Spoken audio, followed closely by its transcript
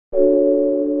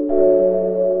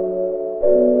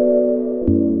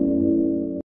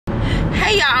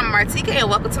Martika and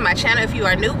welcome to my channel. If you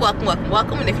are new,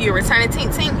 welcome. And if you're a returning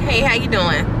tink, hey, how you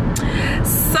doing?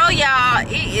 So y'all,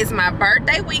 it is my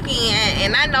birthday weekend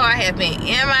and I know I have been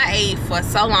MIA for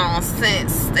so long.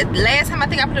 Since the last time I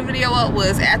think I put a video up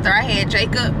was after I had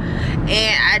Jacob,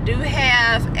 and I do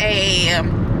have a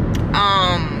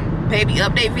baby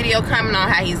update video coming on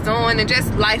how he's doing and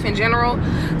just life in general.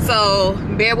 So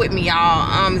bear with me,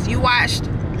 y'all. If you watched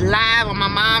live on my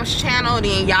mom's channel,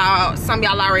 then some of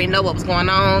y'all already know what was going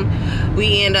on.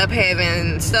 We end up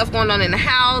having stuff going on in the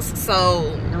house,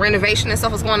 so renovation and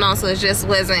stuff was going on, so it just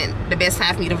wasn't the best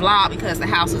time for me to vlog because the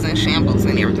house was in shambles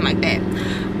and everything like that.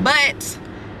 But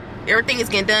everything is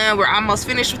getting done. We're almost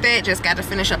finished with that. Just got to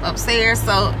finish up upstairs,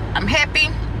 so I'm happy.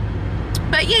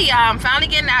 But yeah, y'all, I'm finally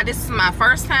getting out. This is my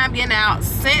first time getting out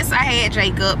since I had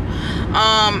Jacob.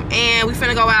 And we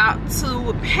finna go out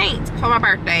to paint for my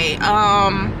birthday.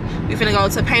 We finna go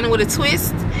to Painting with a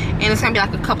Twist, and it's gonna be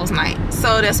like a couples night.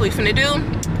 So that's what we finna do.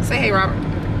 Say hey, Robert.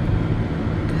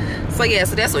 So yeah,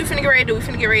 so that's what we finna get ready to do. We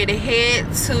finna get ready to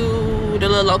head to the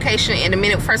little location in a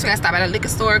minute. First we gotta stop at a liquor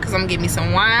store because I'm gonna get me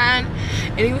some wine,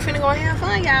 and then we finna go and have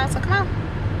fun, y'all. So come on.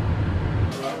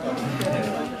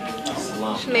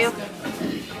 Chanel.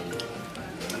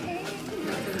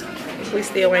 We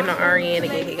still waiting on RN to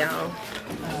get here, y'all.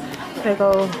 There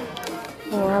go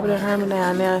Robert and Herman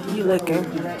now. He looking.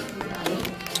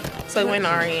 So we waiting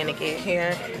on RN to get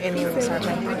here, and then we start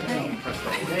drinking.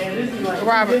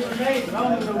 Robert.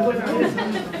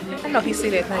 I know he see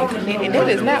that thing connected. That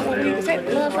is not what we was at.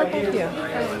 Love right over here.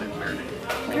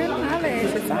 Girl, don't holler at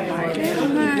us. It's all right. Big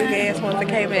ass ones that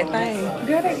came in that thing.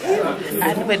 Girl, they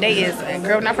cute. But they is,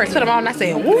 girl, when I first put them on, I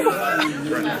said, woo.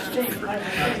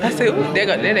 I said, ooh, there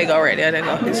they go right there. There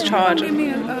go his charger. Give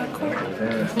me a cord.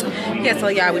 Yeah, so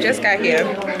y'all, we just got here.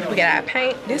 We got our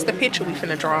paint. This is the picture we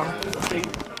finna draw.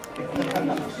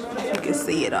 You can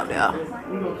see it up there.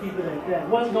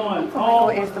 What's going on? Oh,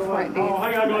 it's the front there.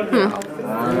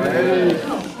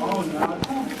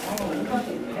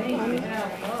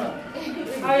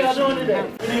 How y'all doing today?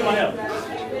 Need my help.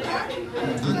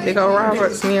 There go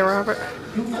Robert. It's me and Robert.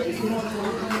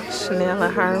 Chanel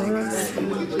and Hermes.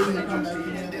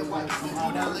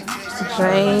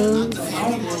 James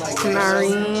and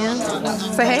Ariane.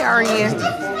 Say hey, Ariane.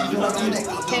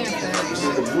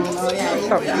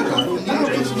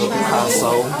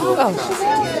 Oh,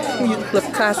 look,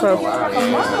 Picasso.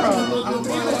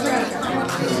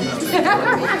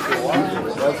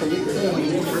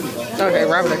 Okay,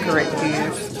 Robert, correct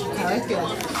his.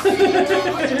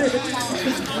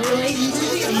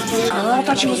 Oh, I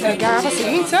thought you was that guy. I said, you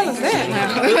ain't tell us that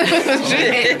now.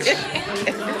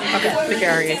 Okay, look at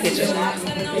Ariane's picture.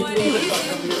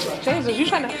 James, was you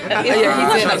trying to?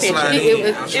 Yeah, he's in a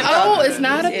picture. Oh, it's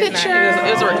not a picture.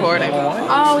 It was a recording.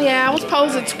 Oh yeah, I was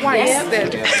posing twice.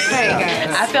 Hey guys,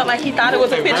 I felt like he thought it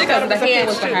was a picture because the hand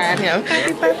was behind him.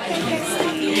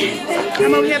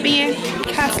 I'm over here being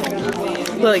Castle.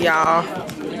 Look, y'all.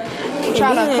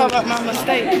 Trying to cover up my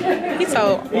mistake. He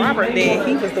told Robert that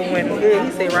he was doing good.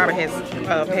 He said Robert has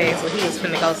passed, so he was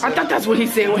finna go. I thought that's what he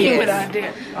said when he went out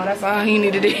there. Oh, that's all he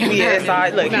needed to do. Yeah, that's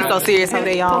all. Look, he's so serious over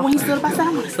there, y'all. But when he stood up, I said,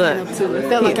 I want to stand up too. It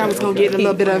felt like I was going to get a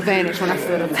little bit of advantage when I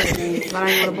stood up too. But I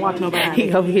didn't want to block nobody.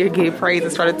 He over here getting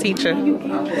praises for the teacher.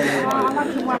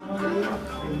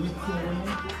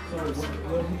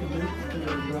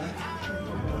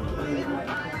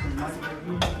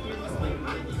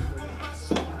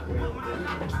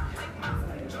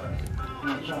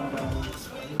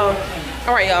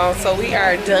 All right, y'all, so we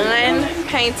are done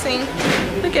painting.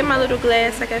 Look at my little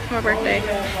glass I got for my birthday,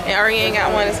 and Ariane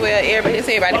got one as well.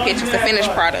 Everybody pictures the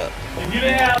finished product. If you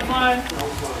didn't have fun,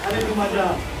 I didn't do my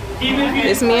job.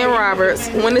 It's me and Robert's.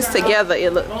 When it's together,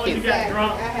 it looks cute. You got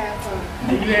drunk.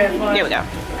 You had fun. Here we go.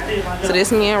 So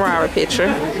this is me and Robert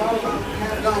picture.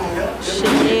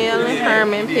 Chanel and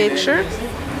Herman picture.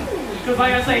 Because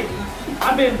like I say,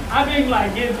 I've been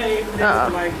like getting paid for this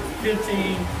for like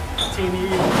 15 years.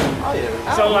 Oh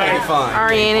yeah. So like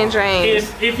Ariane and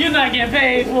James. If you're not getting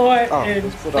paid for it, and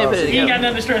you ain't got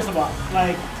nothing to stress about.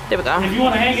 Like there we go. If you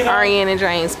want to hang it up, Ariane and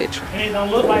James picture. And it don't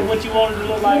look like what you wanted to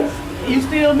look like, you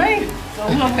still made it. So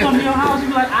we're gonna come to your house and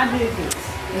be like, I did this.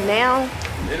 Now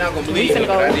they're not gonna we believe finna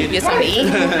go get something to eat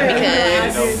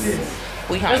because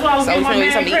we hungry. So we finna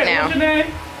get something to eat now.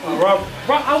 I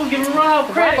was giving Rob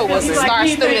credit. Robert was a star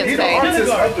student today.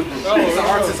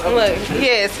 Look,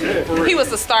 yes, he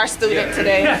was a star student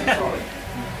today.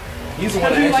 He's the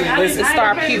one that actually listens. The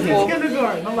star pupil.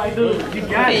 I'm like, dude, you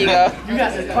got it. There you go. You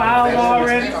got the cloud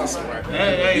already.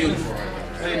 Hey,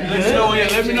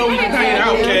 let me know when you paint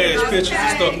Outcast pictures and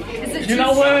stuff. You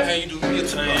know what? Hey, you do me a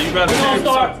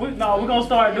time. We're gonna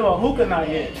start doing hookah night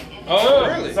yet. Oh,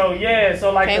 really? So yeah,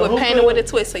 so like Paint the with hookah, painted with a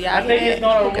twist, so y'all I think it's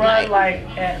gonna run tonight. like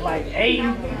at like 8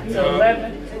 to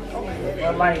 11,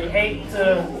 or like 8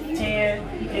 to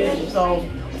 10 ish. So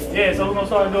yeah, so we're gonna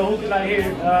start doing hookah night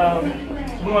here.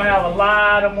 We're gonna have a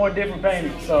lot of more different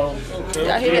paintings. So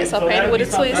Y'all hear that? So painted with a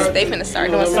twist. They finna start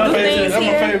doing some new things That's my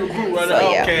here. favorite group right So,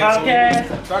 there. yeah. Okay.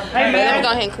 Podcast. Hey Let me man, go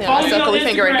ahead and clean follow myself, me on 'cause we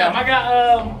finna get ready to Instagram. go.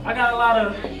 I got a lot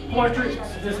of portraits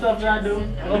and stuff that I do.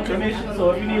 Low commission. So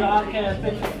if you need an podcast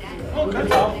picture, we can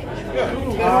talk.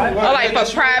 Alright. Oh, like for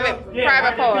private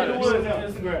parties.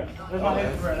 Instagram. That's my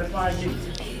Instagram. That's my IG.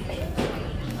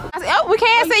 Oh, we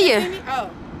can't see you. Oh.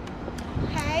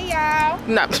 Hey, y'all.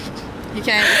 No. You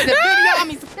can't. The video on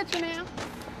me. It's a picture now.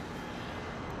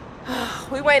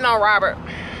 We waiting on Robert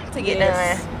to get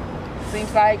done.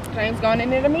 Seems like James going in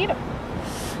there to meet him.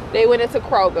 They went into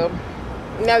Kroger.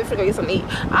 Now we finna go get something to eat.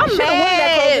 I'm See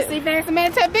mad. fancy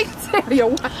man take big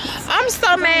stereo. I'm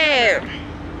so mad.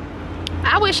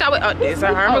 I wish I would. Oh, is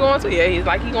Herman going to? Yeah, he's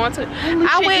like he going to.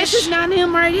 I wish. This is not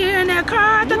him right here in that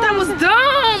car. I thought that was dumb.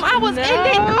 I was in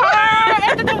that car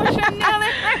after that was Chanel.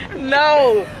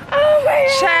 No. Oh man.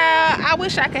 Child, I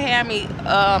wish I could have me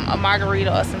a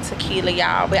margarita or some tequila,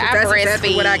 y'all. But I That's breastfeed,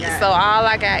 exactly what I got. so all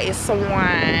I got is some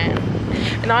wine,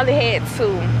 and I only had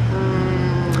 2.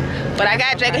 But I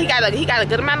got Jacob. He got a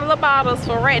good amount of little bottles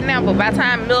for right now. But by the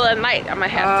time middle of the night, I'm gonna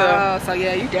have to. Oh, so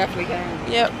yeah, you definitely can.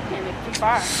 Yep.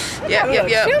 Fire. Yep.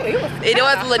 It It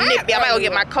was a little nippy. I might go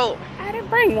get my coat. I didn't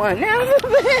bring one. Now.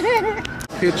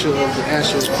 Picture of the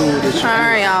actual food that you All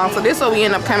right, y'all. So this is where we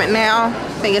end up coming now.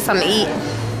 Think get something to eat.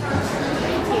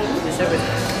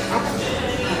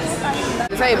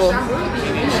 The table.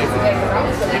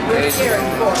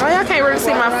 Oh, y'all can't really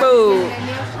see my food.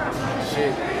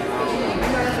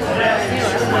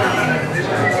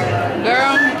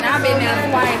 Girl, I've been there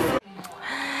twice.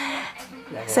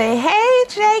 Say hey,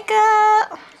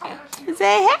 Jacob.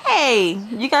 Say hey.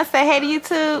 You gonna say hey to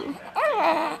YouTube?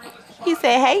 He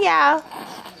said hey, y'all.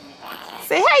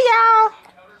 Say hey, y'all.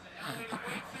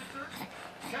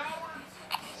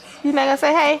 You not gonna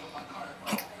say hey?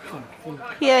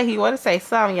 Yeah, he wanna say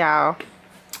something, y'all.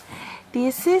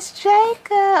 This is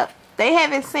Jacob. They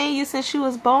haven't seen you since you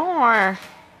was born.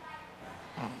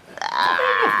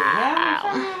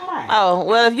 Oh,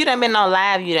 well, if you done been on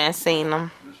live, you done seen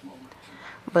them.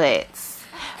 But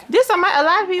this, a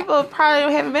lot of people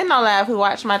probably haven't been on live who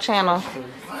watch my channel.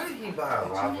 Why did you buy a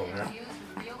rival, man?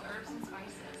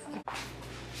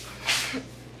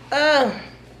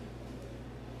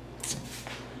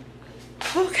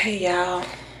 Okay, y'all.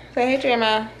 Say hey,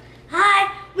 Jeremiah.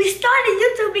 Hi, we started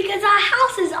YouTube because our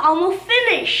house is almost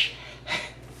finished.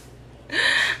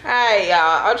 Alright,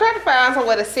 y'all. I'm trying to find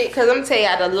somewhere to sit because I'm gonna tell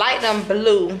y'all the light done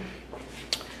blue.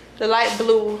 The light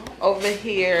blue over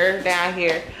here, down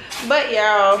here. But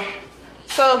y'all,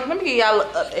 so let me give y'all an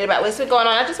update about what's been going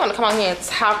on. I just want to come on here and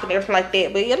talk and everything like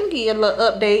that. But yeah, let me give you a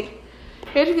little update.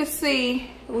 As you can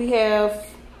see, we have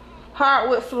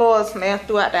hardwood floors now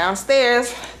throughout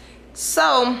downstairs.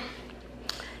 So,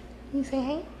 you say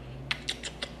hey?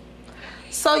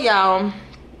 So y'all,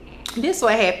 this is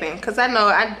what happened. Because I know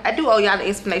I do owe y'all the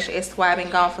explanation as to why I've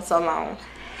been gone for so long.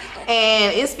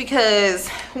 And it's because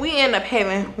we end up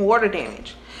having water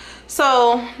damage.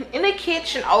 So in the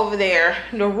kitchen over there,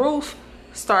 the roof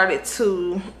started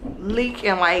to leak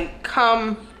and like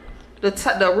come the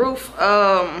roof,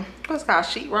 what's it called,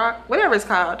 sheetrock, whatever it's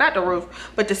called, not the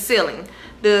roof, but the ceiling.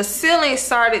 The ceiling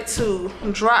started to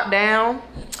drop down,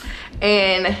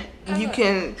 and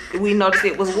we noticed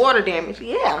it was water damage.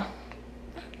 Yeah.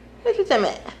 What you talking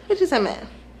about? What you talking about?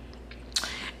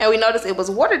 And we noticed it was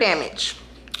water damage.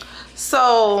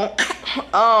 So,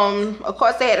 of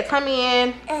course they had to come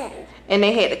in and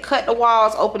they had to cut the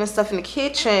walls, open and stuff in the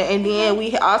kitchen. And then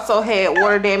we also had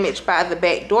water damage by the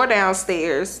back door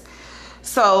downstairs.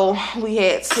 So they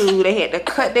had to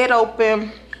cut that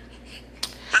open,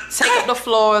 take up the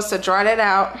floors to dry that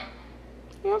out.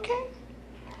 You okay?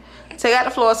 Take out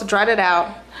the floors to dry that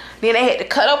out. Then they had to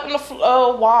cut open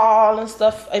the wall and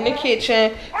stuff in the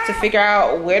kitchen to figure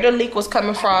out where the leak was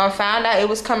coming from. Found out it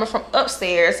was coming from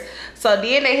upstairs. So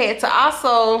then they had to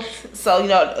also, you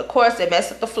know, of course they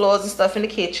messed up the floors and stuff in the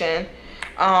kitchen.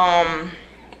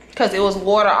 Because it was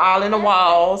water all in the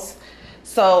walls.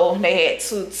 So they had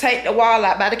to take the wall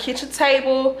out by the kitchen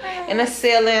table and the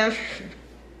ceiling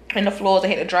and the floors. They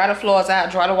had to dry the floors out,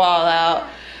 dry the wall out.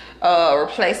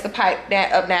 Replace the pipe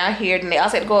down here. Then they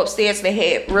also had to go upstairs. So they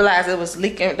had realized it was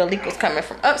leaking. The leak was coming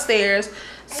from upstairs,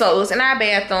 so it was in our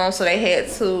bathroom. So they had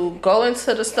to go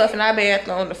into the stuff in our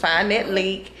bathroom to find that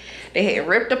leak. They had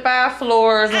ripped up our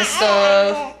floors and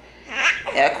stuff.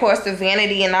 And of course, the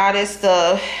vanity and all this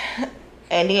stuff.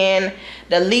 And then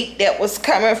the leak that was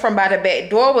coming from by the back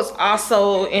door was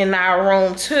also in our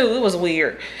room too. It was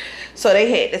weird. So they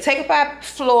had to take apart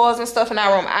floors and stuff in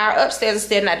our room. Our upstairs is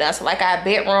still not done. So like our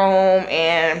bedroom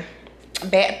and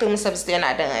bathroom and stuff is still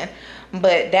not done.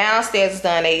 But downstairs is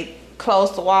done. They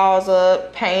closed the walls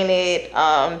up, painted,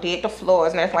 did the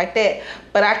floors and everything like that.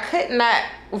 But I could not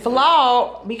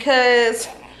vlog because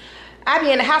I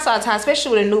be in the house all the time,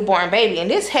 especially with a newborn baby. And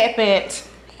this happened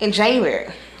in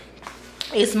January.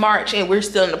 It's March and we're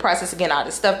still in the process of getting all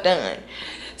this stuff done.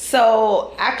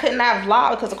 So I could not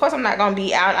vlog because of course I'm not gonna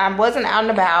be out. I wasn't out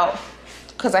and about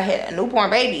because I had a newborn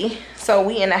baby. So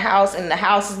we in the house and the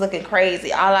house is looking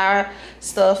crazy. All our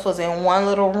stuff was in one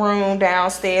little room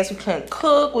downstairs. We couldn't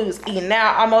cook. We was eating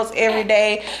out almost every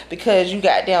day because you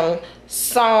got them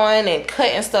sawing and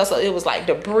cutting stuff. So it was like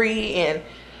debris and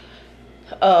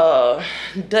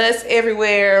dust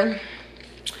everywhere.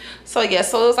 So yeah,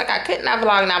 so it was like I could not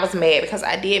vlog and I was mad because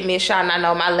I did miss y'all. And I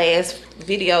know my last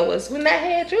video was when I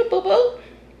had you, boo-boo.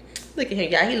 Look at him,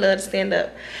 y'all. He loved to stand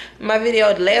up. My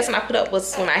video, the last one I put up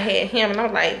was when I had him. And I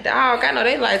was like, dog, I know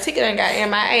they like ticket and got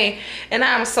MIA. And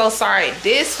I'm so sorry.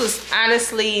 This was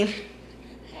honestly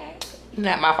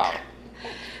not my fault.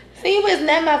 See, it was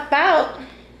not my fault.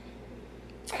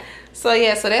 So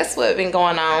yeah, so that's what's been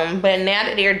going on. But now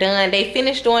that they're done, they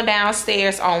finished doing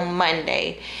downstairs on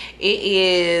Monday. It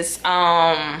is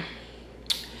I'm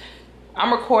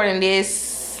recording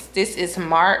this is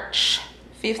March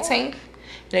 15th.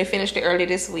 They finished it early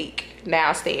this week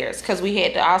downstairs because we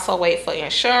had to also wait for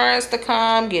insurance to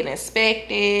come, get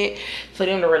inspected, for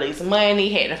them to release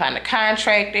money, had to find a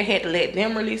contractor, had to let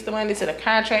them release the money to the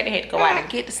contractor, had to go out and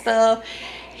get the stuff.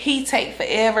 He take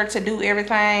forever to do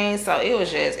everything. So it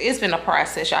was just, it's been a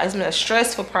process, y'all. It's been a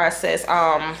stressful process.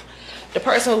 The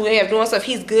person who we have doing stuff,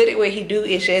 he's good at what he do.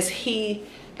 It's just he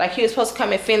was supposed to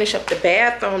come and finish up the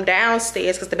bathroom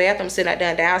downstairs because the bathroom's still not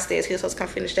done downstairs. He was supposed to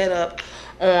come finish that up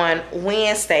on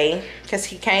Wednesday because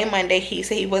he came Monday. He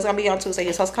said he was gonna be on Tuesday. He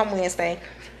was supposed to come Wednesday.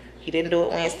 He didn't do it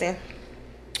Wednesday.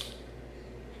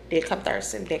 Didn't come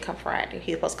Thursday. Didn't come Friday.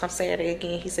 He was supposed to come Saturday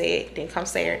again. He said didn't come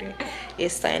Saturday.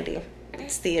 It's Sunday.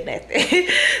 Still nothing.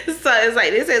 So it's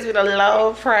like this has been a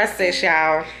long process,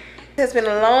 y'all. It's been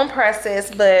a long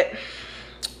process, but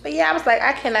yeah, I was like,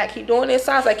 I cannot keep doing this.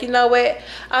 So I was like, you know what?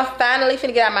 I'm finally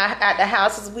finna get out the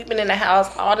house. We've been in the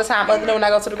house all the time other than when I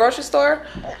go to the grocery store.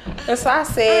 And so I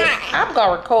said, I'm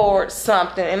gonna record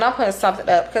something and I'm putting something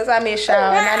up because I miss y'all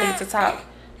and I need to talk.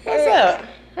 What's up?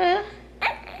 What's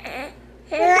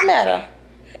the matter?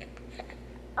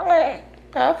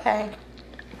 Okay.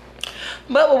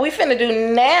 But what we finna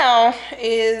do now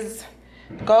is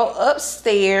go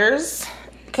upstairs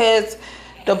because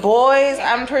the boys,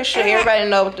 I'm pretty sure everybody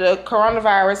know the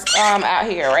coronavirus out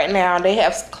here right now. They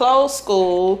have closed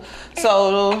school.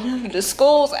 So the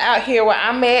schools out here where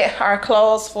I'm at are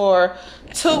closed for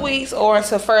 2 weeks or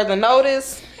until further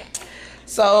notice.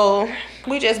 So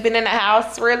we just been in the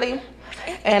house really.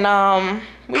 And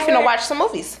we finna watch some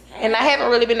movies. And I haven't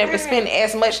really been able to spend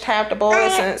as much time with the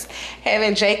boys since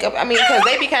having Jacob. I mean, because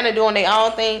they be kind of doing their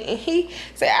own thing. And he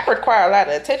said I require a lot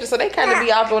of attention. So they kind of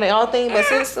be off doing their own thing. But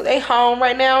since they home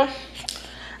right now,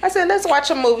 I said, let's watch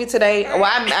a movie today. Well,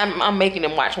 I'm making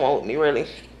them watch one with me, really.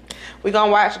 We're going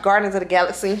to watch Guardians of the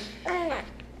Galaxy.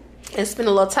 And spend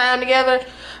a little time together.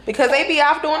 Because they be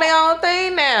off doing their own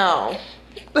thing now.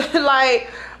 Like,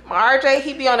 RJ,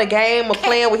 he be on a game or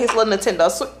playing with his little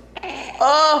Nintendo. So,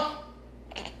 oh.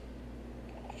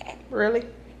 Really?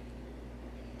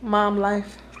 Mom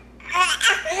life.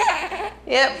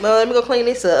 Yep, well, let me go clean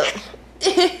this up.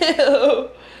 Ew.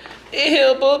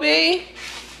 Ew, booby.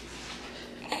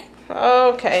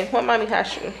 Okay, what mommy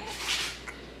has you?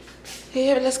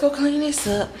 Here, let's go clean this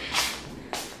up.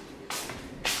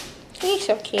 He's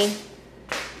so cute.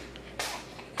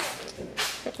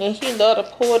 And he love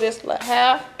to pull this little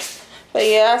hair. But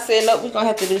yeah, I said, nope, we're gonna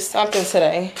have to do something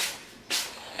today.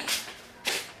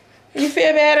 You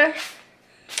feel better?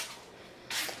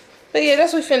 But yeah,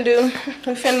 that's what we finna do.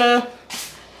 We finna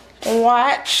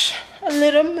watch a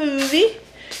little movie.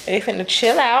 We finna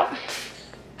chill out.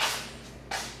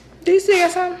 Do you see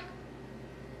got something?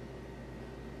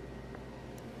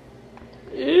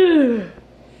 Ew.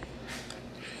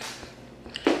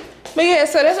 But yeah,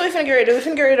 so that's what we finna get ready to do. We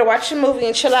finna get ready to watch a movie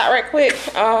and chill out right quick.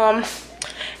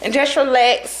 And just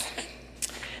relax.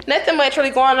 Nothing much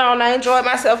really going on. I enjoyed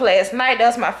myself last night. That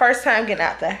was my first time getting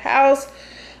out the house.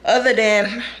 Other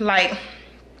than, like,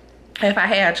 if I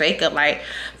had Jacob, like,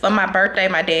 for my birthday,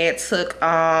 my dad took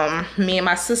me and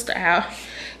my sister out.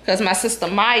 Because my sister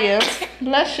Maya,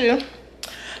 bless you,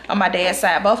 on my dad's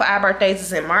side, both our birthdays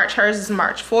is in March. Hers is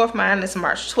March 4th. Mine is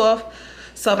March 12th.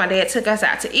 So my dad took us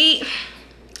out to eat.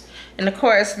 And of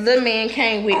course, little man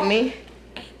came with me.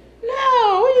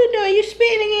 No, what you doing? You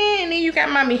spitting again? And then you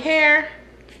got mommy hair.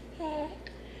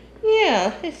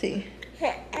 Yeah, let's see.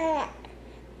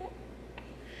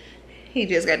 He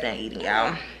just got done eating,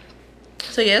 y'all.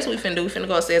 So yeah, that's what we finna do. We finna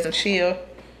go upstairs and chill.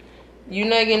 You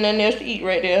not getting nothing else to eat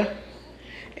right there.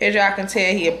 As y'all can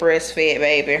tell, he a breastfed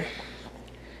baby.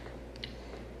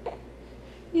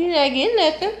 You not getting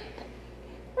nothing.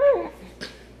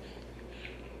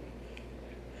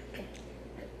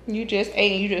 You just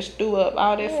ate and you just threw up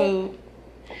all that food.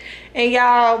 And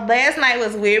y'all, last night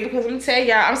was weird because I'm telling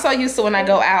y'all, I'm so used to when I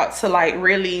go out to like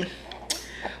really,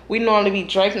 we normally be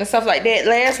drinking and stuff like that.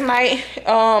 Last night,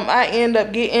 I end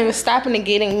up stopping and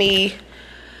getting me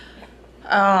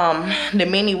the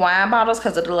mini wine bottles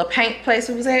because of the little paint place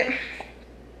we was at.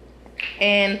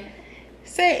 And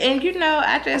you know,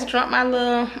 I just drank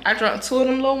I drank 2 of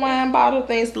them little wine bottle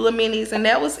things, the little minis, and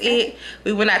that was it.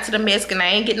 We went out to the Mexican. I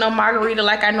ain't get no margarita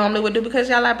like I normally would do because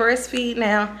y'all I breastfeed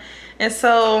now. And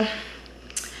so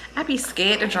I be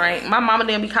scared to drink. My mama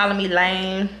didn't be calling me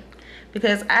lame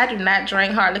because I do not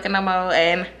drink hard liquor no more.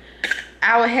 And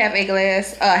I would have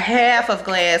half of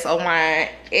glass of wine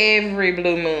every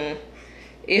blue moon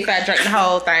if I drank the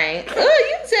whole thing.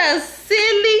 Oh, you so silly.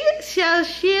 You so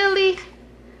silly.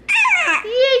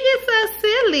 Yeah, you're so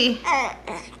silly.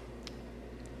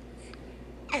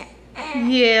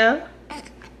 Yeah.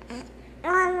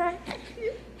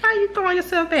 How you throwing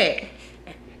yourself back?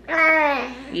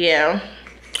 Yeah.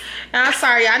 I'm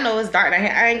sorry, I know it's dark down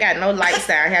here. I ain't got no lights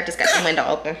down here. I just got the window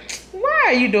open. Why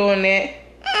are you doing that?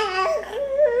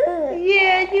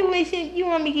 Yeah, you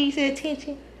want me to give you some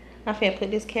attention? I'm finna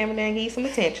put this camera down and give you some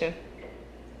attention.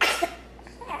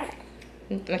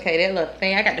 Okay, that little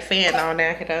thing. I got the fan on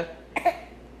down here though.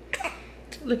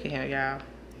 Look at him, y'all.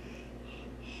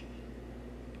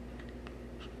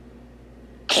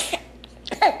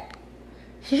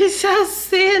 You're so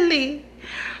silly.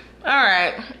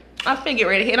 Alright, I'm finna get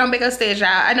ready to head on back upstairs, y'all.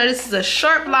 I know this is a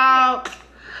short vlog,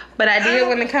 but I did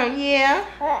want to come. Yeah.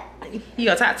 You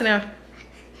gonna talk to them?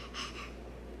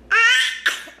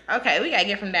 Okay, we gotta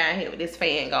get from down here with this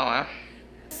fan going.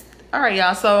 Alright,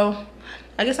 y'all, so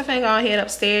I guess I'm finna go head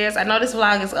upstairs. I know this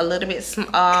vlog is a little bit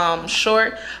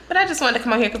short, but I just wanted to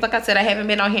come on here because like I said, I haven't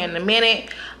been on here in a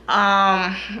minute.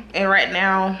 And right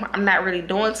now, I'm not really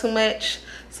doing too much.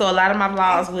 So a lot of my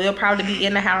vlogs will probably be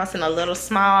in the house and a little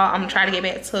small. I'm gonna try to get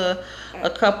back to a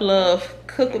couple of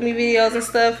cook with me videos and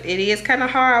stuff. It is kind of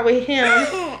hard with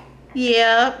him.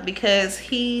 Yeah, because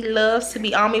he loves to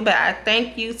be on me. But I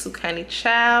thank you to Connie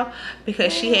Child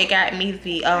because she had got me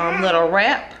the little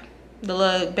wrap. The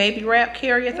little baby wrap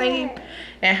carrier thingy,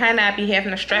 and her and I be having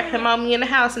to strap him on me in the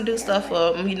house and do stuff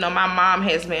for him. You know, my mom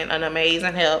has been an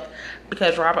amazing help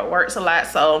because Robert works a lot,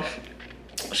 so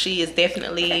she is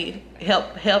definitely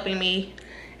helping me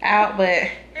out.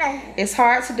 But it's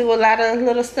hard to do a lot of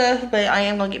little stuff, but I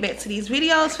am gonna get back to these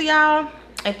videos for y'all.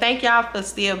 And thank y'all for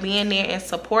still being there and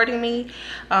supporting me.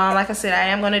 Like I said, I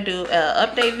am gonna do an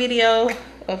update video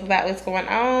of about what's going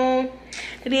on,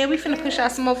 and then we finna push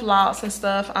out some more vlogs and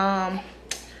stuff.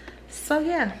 So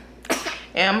yeah,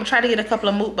 and I'm gonna try to get a couple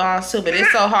of mukbangs too, but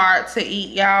it's so hard to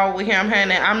eat, y'all, with him,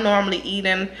 honey. I'm normally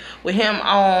eating with him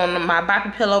on my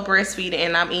boppy pillow breastfeeding,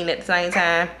 and I'm eating at the same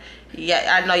time.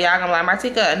 Yeah, I know y'all gonna like,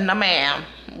 Martika, no ma'am,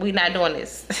 we not doing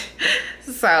this.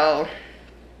 So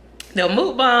the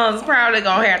mukbangs probably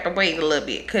gonna have to wait a little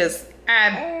bit because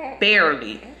I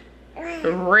rarely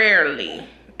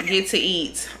get to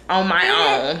eat on my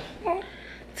own.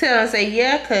 Tell him, say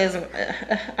yeah, because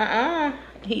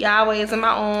he always in my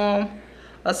arm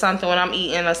or something when I'm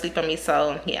eating or sleeping on me.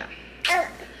 So yeah,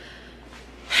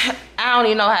 I don't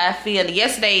even know how I feel.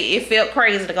 Yesterday it felt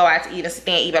crazy to go out to eat and sit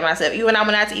there and eat by myself. Even when I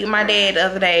went out to eat with my dad the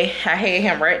other day, I had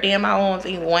him right there in my arms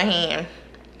in one hand.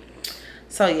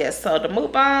 So yeah, so the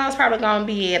mukbang's probably gonna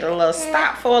be at a little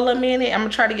stop for a little minute. I'm gonna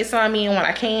try to get some in when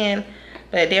I can,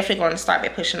 but definitely gonna start by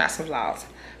pushing out some vlogs.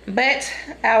 But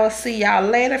I will see y'all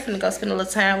later. Finna go spend a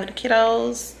little time with the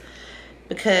kiddos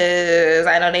because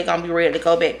I know they're gonna be ready to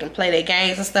go back and play their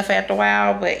games and stuff after a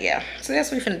while. But yeah, so that's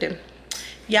what we finna do.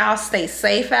 Y'all stay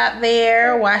safe out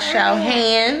there. Wash your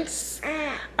hands.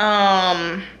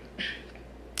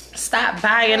 Stop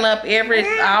buying up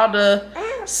all the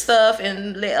stuff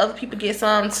and let other people get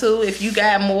some too. If you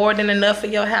got more than enough for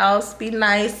your house, be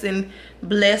nice and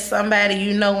bless somebody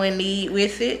you know in need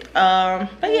with it. But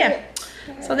yeah,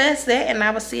 so that's that, and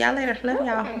I will see y'all later. Love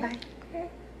y'all. Bye.